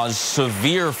rains caused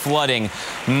severe flooding.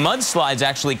 Mudslides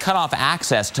actually cut off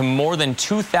access to more than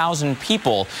 2,000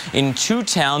 people in 2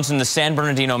 towns in the San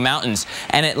Bernardino Mountains,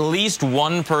 and at least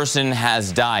 1 person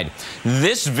has died.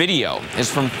 This video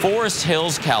is from Forest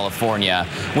Hills, California,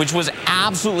 which was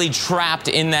absolutely trapped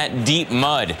in that deep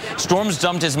mud. Storms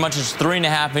dumped as much as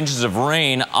 3.5 inches of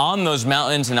rain on those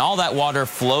mountains, and all that water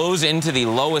flows into the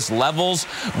lowest levels.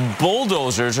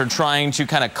 Bulldozers are trying to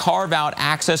kind of carve out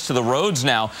access to the roads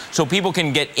now so people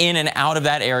can get in and out of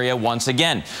that area once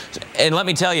again. And let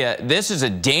me tell you, this is a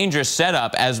dangerous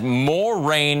setup as more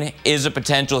rain is a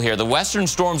potential here. The western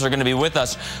storms are going to be with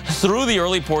us through the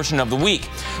early portion of the week.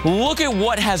 Look at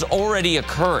what has already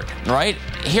occurred, right?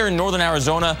 here in northern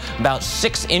Arizona, about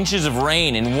 6 inches of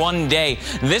rain in one day.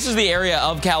 This is the area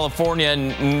of California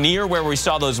near where we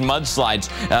saw those mudslides.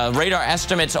 Radar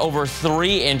estimates over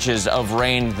 3 inches of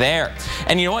rain there.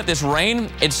 And you know what? This rain,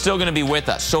 it's still going to be with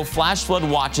us. So flash flood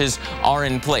watches are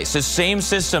in place. This same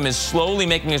system is slowly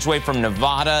making its way from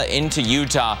Nevada into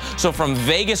Utah. So from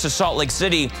Vegas to Salt Lake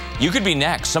City, you could be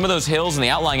next. Some of those hills in the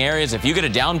outlying areas, if you get a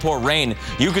downpour rain,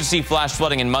 you could see flash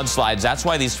flooding and mudslides. That's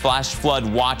why these flash flood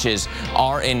watches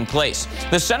are in place.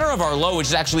 The center of our low, which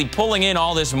is actually pulling in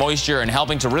all this moisture and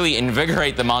helping to really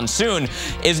invigorate the monsoon,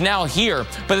 is now here.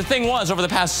 But the thing was, over the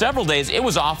past several days, it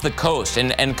was off the coast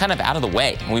and kind of out of the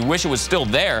way. We wish it was still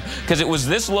there because it was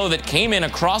this low that came in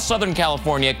across Southern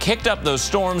California, kicked up those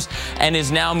storms, and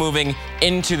is now moving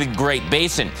into the Great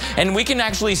Basin. And we can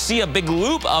actually see a big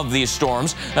loop of these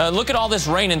storms. Look at all this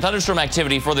rain and thunderstorm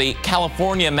activity for the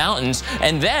California mountains.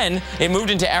 And then it moved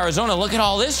into Arizona. Look at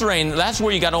all this rain. That's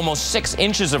where you got almost 6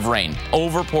 inches of rain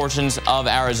over portions of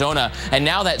Arizona. And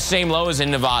now that same low is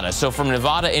in Nevada. So from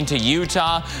Nevada into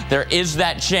Utah, there is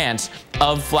that chance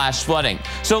of flash flooding.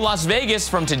 So Las Vegas,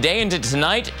 from today into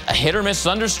tonight, a hit or miss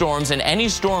thunderstorms, and any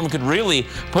storm could really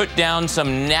put down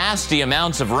some nasty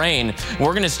amounts of rain.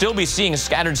 We're going to still be seeing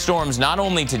scattered storms not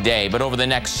only today, but over the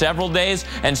next several days.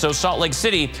 And so Salt Lake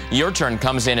City, your turn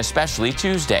comes in, especially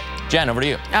Tuesday. Jen, over to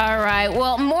you. All right.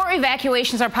 Well, more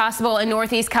evacuations are possible in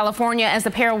Northeast California as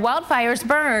the pair of wildfires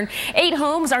burn. 8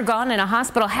 homes are gone and a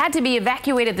hospital had to be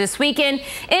evacuated this weekend.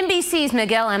 NBC's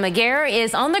Miguel Almaguer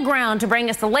is on the ground to bring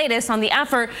us the latest on the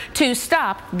effort to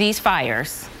stop these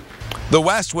fires. The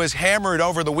West was hammered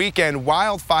over the weekend.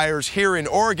 Wildfires here in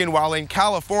Oregon, while in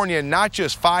California, not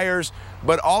just fires,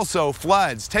 but also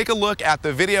floods. Take a look at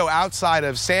the video outside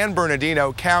of San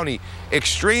Bernardino County.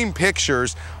 Extreme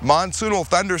pictures. Monsoonal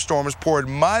thunderstorms poured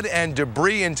mud and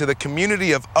debris into the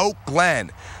community of Oak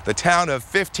Glen. The town of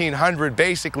 1,500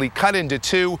 basically cut into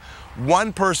two.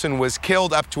 1 person was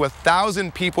killed. Up to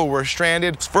 1,000 people were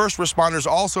stranded. First responders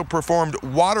also performed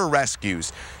water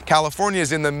rescues. California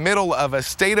is in the middle of a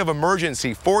state of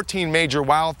emergency. 14 major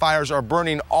wildfires are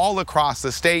burning all across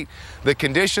the state. The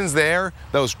conditions there,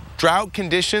 those drought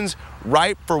conditions,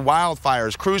 ripe for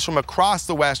wildfires. Crews from across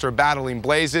the West are battling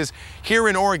blazes. Here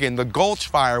in Oregon, the Gulch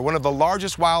Fire, one of the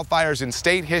largest wildfires in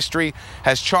state history,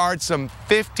 has charred some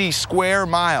 50 square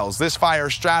miles. This fire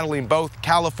straddling both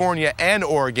California and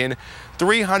Oregon.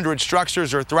 300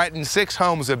 structures are threatened. 6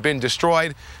 homes have been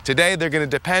destroyed. Today, they're going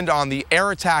to depend on the air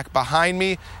attack behind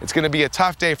me. It's going to be a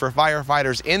tough day for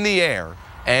firefighters in the air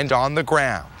and on the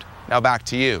ground. Now back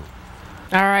to you.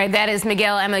 All right, that is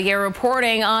Miguel Almaguer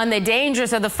reporting on the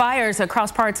dangers of the fires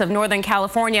across parts of Northern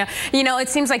California. You know, it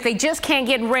seems like they just can't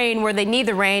get rain where they need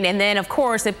the rain, and then, of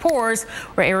course, it pours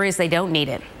where areas they don't need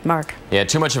it. Mark. Yeah,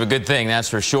 too much of a good thing, that's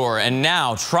for sure. And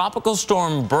now, Tropical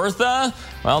Storm Bertha.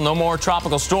 Well, no more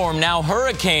tropical storm, now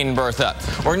Hurricane Bertha.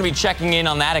 We're going to be checking in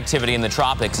on that activity in the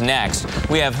tropics next.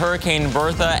 We have Hurricane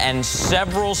Bertha and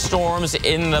several storms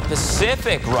in the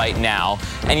Pacific right now.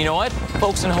 And you know what?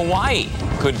 Folks in Hawaii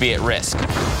could be at risk.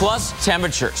 Plus,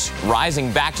 temperatures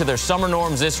rising back to their summer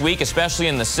norms this week, especially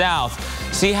in the south.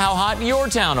 See how hot your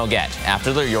town will get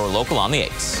after Your Local on the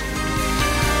 8s.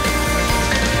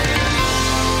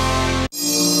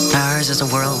 Ours is a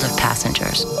world of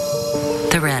passengers.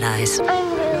 The red eyes.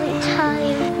 I'm really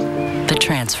tired. The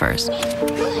transfers.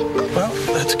 Well,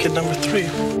 that's kid number 3.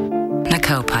 The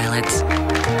co-pilots.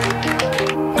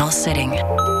 All sitting,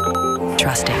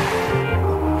 trusting,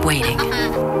 waiting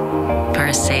for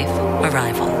a safe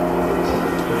arrival.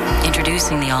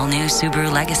 Introducing the all-new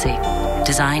Subaru Legacy,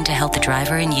 designed to help the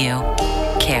driver and you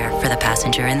care for the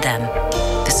passenger in them.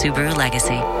 The Subaru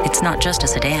Legacy. It's not just a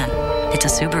sedan, it's a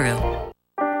Subaru.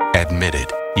 Admit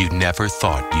it, you never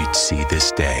thought you'd see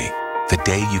this day. The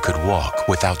day you could walk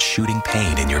without shooting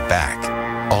pain in your back.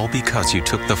 All because you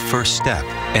took the first step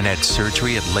and had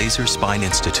surgery at Laser Spine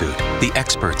Institute, the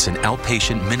experts in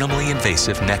outpatient minimally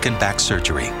invasive neck and back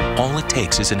surgery. All it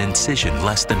takes is an incision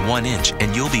less than 1 inch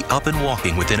and you'll be up and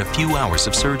walking within a few hours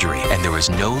of surgery, and there is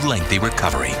no lengthy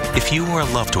recovery. If you or a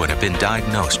loved one have been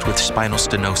diagnosed with spinal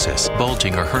stenosis,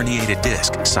 bulging or herniated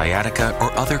disc, sciatica,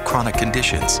 or other chronic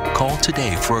conditions, call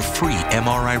today for a free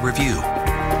MRI review.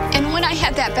 And when I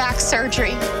had that back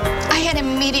surgery, I had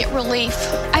immediate relief.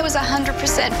 I was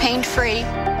 100% pain-free.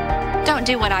 Don't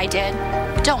do what I did.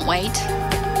 Don't wait.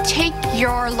 Take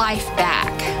your life back.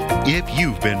 If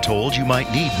you've been told you might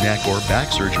need neck or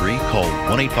back surgery, call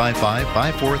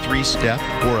 1-855-543-STEP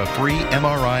for a free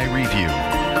MRI review.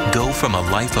 Go from a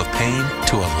life of pain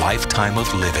to a lifetime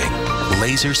of living.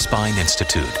 Laser Spine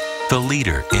Institute, the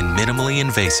leader in minimally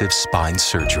invasive spine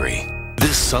surgery.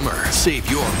 This summer, save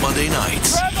your Monday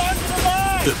nights.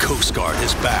 The Coast Guard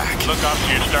is back. Look off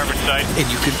to your starboard side.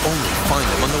 And you can only find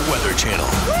them on the Weather Channel.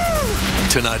 Woo!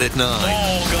 Tonight at 9.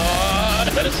 Oh,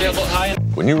 God. Let us sailboat high.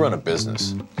 When you run a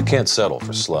business, you can't settle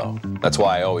for slow. That's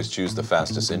why I always choose the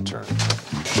fastest intern,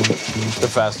 the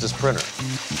fastest printer,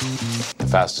 the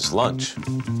fastest lunch,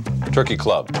 Turkey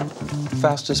Club, the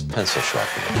fastest pencil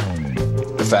sharpener,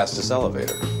 the fastest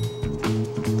elevator,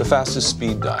 the fastest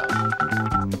speed dial,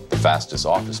 the fastest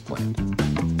office plant.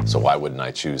 So why wouldn't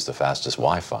I choose the fastest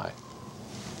Wi-Fi?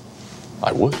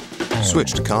 I would.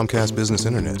 Switch to Comcast Business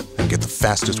Internet and get the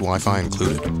fastest Wi-Fi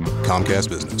included. Comcast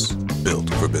Business, built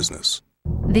for business.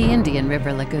 The Indian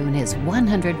River Lagoon is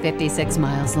 156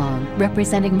 miles long,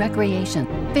 representing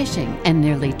recreation, fishing, and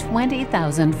nearly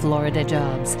 20,000 Florida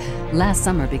jobs. Last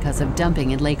summer, because of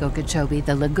dumping in Lake Okeechobee,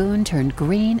 the lagoon turned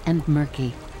green and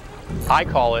murky. I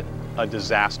call it a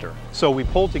disaster. So we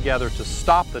pulled together to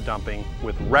stop the dumping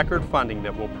with record funding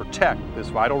that will protect this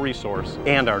vital resource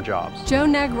and our jobs. Joe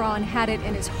Negron had it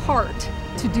in his heart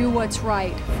to do what's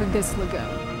right for this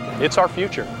lagoon. It's our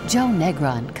future. Joe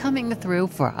Negron coming through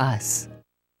for us.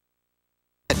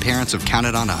 Parents have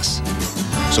counted on us.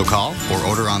 So call or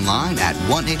order online at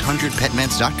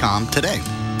 1-800-PetMeds.com today.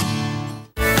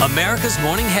 America's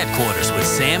Morning Headquarters with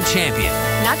Sam Champion.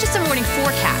 Not just a morning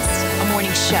forecast, a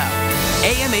morning show.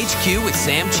 AMHQ with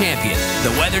Sam Champion, the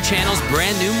Weather Channel's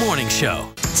brand new morning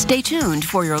show. Stay tuned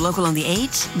for your local on the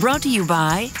 8s, brought to you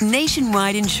by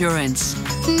Nationwide Insurance.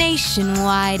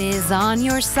 Nationwide is on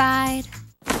your side.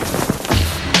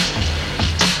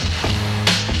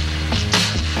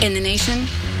 In the nation,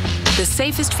 the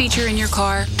safest feature in your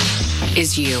car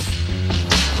is you.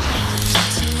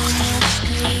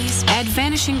 Add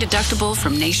Vanishing Deductible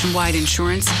from Nationwide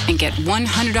Insurance and get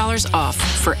 $100 off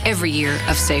for every year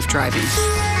of safe driving.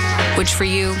 Which for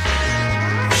you,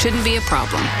 shouldn't be a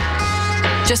problem.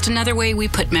 Just another way we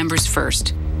put members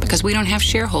first, because we don't have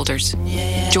shareholders.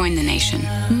 Join the nation.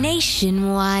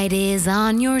 Nationwide is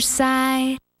on your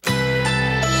side.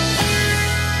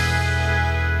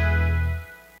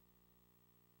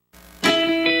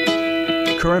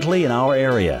 Currently in our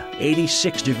area,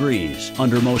 86 degrees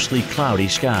under mostly cloudy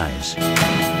skies.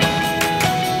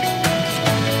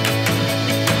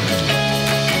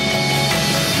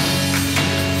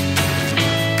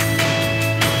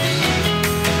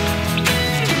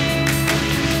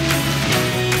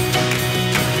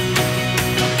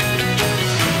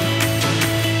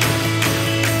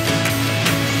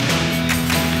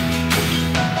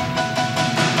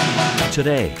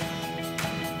 Today,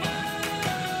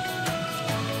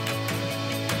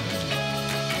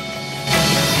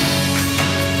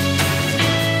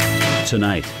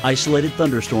 tonight, isolated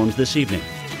thunderstorms this evening.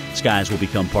 Skies will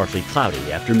become partly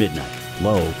cloudy after midnight.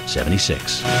 Low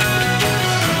 76.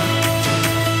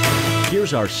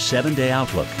 Here's our 7-day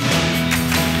outlook.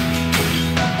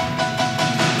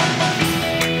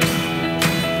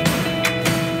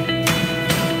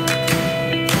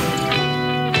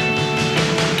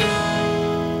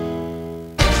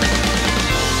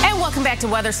 To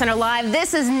Weather Center Live.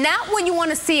 This is not what you want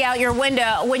to see out your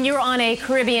window when you're on a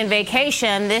Caribbean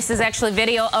vacation. This is actually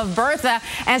video of Bertha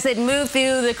as it moved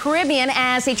through the Caribbean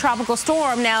as a tropical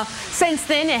storm. Now, since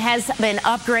then, it has been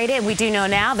upgraded. We do know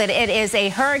now that it is a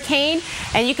hurricane,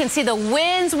 and you can see the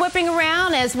winds whipping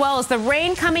around as well as the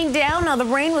rain coming down. Now, the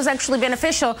rain was actually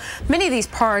beneficial. Many of these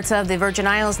parts of the Virgin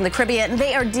Islands and the Caribbean,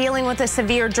 they are dealing with a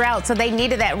severe drought, so they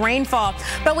needed that rainfall.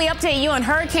 But we update you on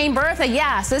Hurricane Bertha.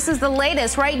 Yes, this is the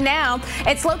latest right now.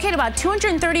 It's located about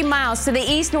 230 miles to the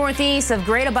east-northeast of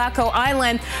Great Abaco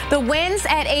Island. The winds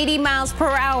at 80 miles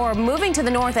per hour, moving to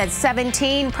the north at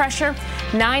 17. Pressure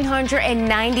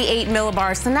 998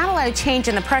 millibars. So not a lot of change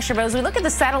in the pressure, but as we look at the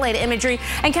satellite imagery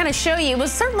and kind of show you, it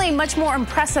was certainly much more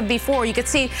impressive before. You could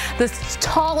see the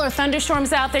taller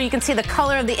thunderstorms out there. You can see the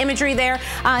color of the imagery there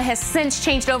has since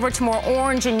changed over to more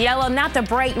orange and yellow, not the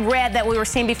bright red that we were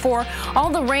seeing before. All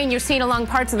the rain you're seeing along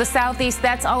parts of the southeast,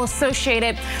 that's all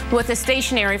associated with the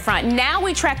stationary front. Now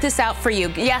we track this out for you.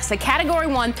 Yes, a Category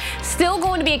 1, still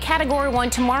going to be a Category 1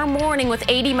 tomorrow morning with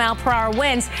 80-mile-per-hour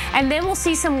winds, and then we'll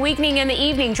see some weakening in the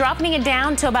evening, dropping it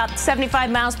down to about 75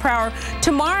 miles per hour.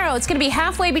 Tomorrow, it's going to be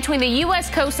halfway between the U.S.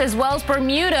 coast as well as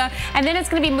Bermuda, and then it's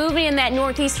going to be moving in that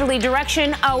northeasterly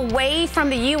direction away from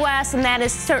the U.S., and that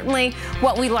is certainly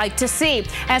what we like to see.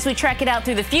 As we track it out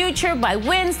through the future, by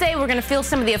Wednesday, we're going to feel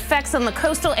some of the effects on the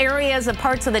coastal areas of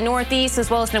parts of the northeast as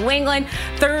well as New England.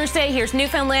 Thursday, Here's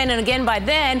Newfoundland, and again by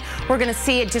then we're going to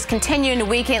see it just continue into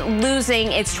weekend,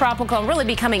 losing its tropical and really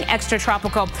becoming extra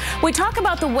tropical. We talk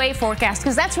about the wave forecast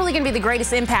because that's really going to be the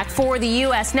greatest impact for the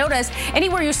U.S. Notice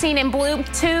anywhere you're seeing in blue,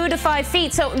 2 to 5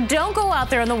 feet. So don't go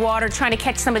out there in the water trying to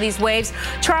catch some of these waves.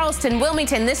 Charleston,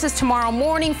 Wilmington, this is tomorrow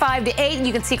morning, 5 to 8.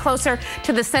 You can see closer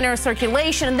to the center of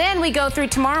circulation. And then we go through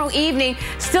tomorrow evening,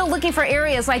 still looking for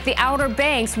areas like the Outer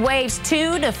Banks, waves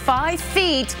 2 to 5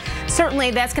 feet.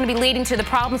 Certainly that's going to be leading to the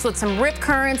problems with some rip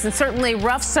currents and certainly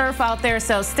rough surf out there.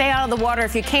 So stay out of the water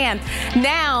if you can.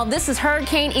 Now, this is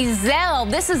Hurricane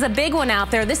Iselle. This is a big one out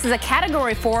there. This is a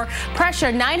Category 4 pressure,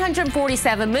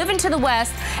 947, moving to the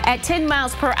west at 10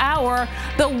 miles per hour.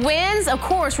 The winds, of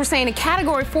course, we're saying a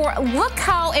Category 4. Look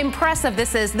how impressive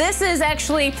this is. This is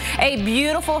actually a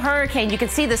beautiful hurricane. You can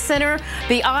see the center,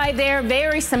 the eye there,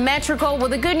 very symmetrical. Well,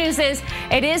 the good news is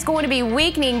it is going to be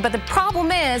weakening, but the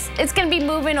problem is it's going to be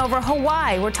moving over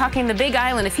Hawaii. We're talking the big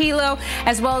island of Hilo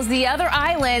as well as the other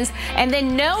islands. And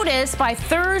then notice by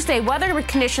Thursday, weather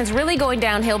conditions really going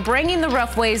downhill, bringing the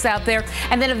rough waves out there,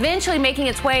 and then eventually making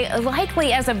its way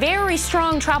likely as a very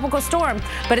strong tropical storm.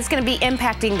 But it's going to be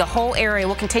impacting the whole area.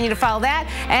 We'll continue to follow that.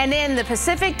 And in the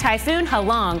Pacific, Typhoon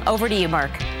Halong. Over to you,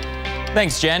 Mark.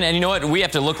 Thanks, Jen. And you know what? We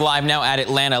have to look live now at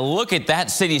Atlanta. Look at that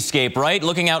cityscape, right?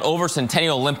 Looking out over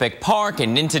Centennial Olympic Park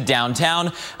and into downtown.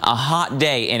 A hot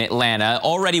day in Atlanta.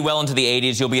 Already well into the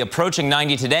 80s. You'll be approaching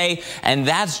 90 today. And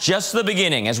that's just the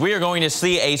beginning, as we are going to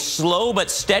see a slow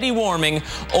but steady warming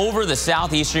over the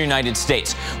southeastern United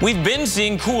States. We've been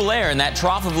seeing cool air in that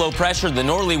trough of low pressure, the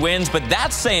northerly winds, but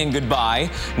that's saying goodbye.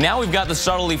 Now we've got the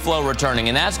southerly flow returning,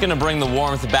 and that's going to bring the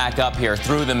warmth back up here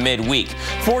through the midweek.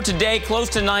 For today, close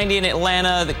to 90 in Atlanta.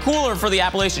 The cooler for the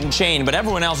Appalachian chain, but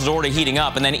everyone else is already heating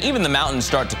up, and then even the mountains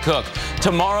start to cook.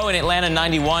 Tomorrow in Atlanta,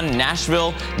 91,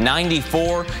 Nashville,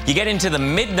 94. You get into the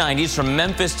mid-90s from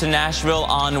Memphis to Nashville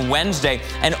on Wednesday,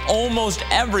 and almost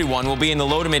everyone will be in the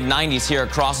low to mid-90s here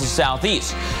across the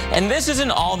southeast. And this isn't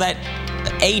all that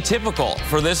atypical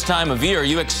for this time of year.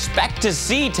 You expect to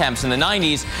see temps in the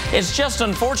 90s. It's just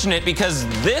unfortunate because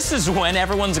this is when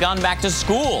everyone's gone back to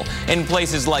school in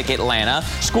places like Atlanta.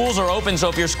 Schools are open, so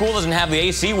if your school doesn't have the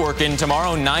AC working,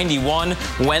 tomorrow 91,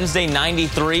 Wednesday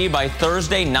 93, by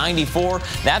Thursday 94.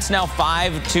 That's now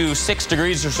 5 to 6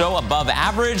 degrees or so above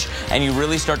average, and you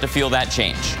really start to feel that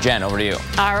change. Jen, over to you.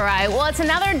 All right, well, it's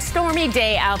another stormy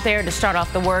day out there to start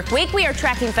off the work week. We are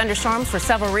tracking thunderstorms for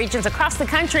several regions across the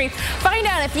country. Find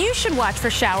out if you should watch for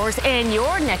showers in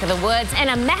your neck of the woods, and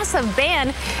a massive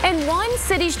ban in one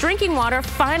city's drinking water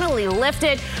finally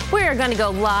lifted. We are going to go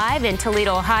live in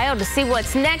Toledo, Ohio to see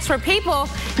what's next for people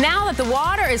now that the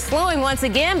water is flowing once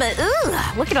again. But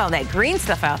look at all that green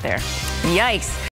stuff out there. Yikes.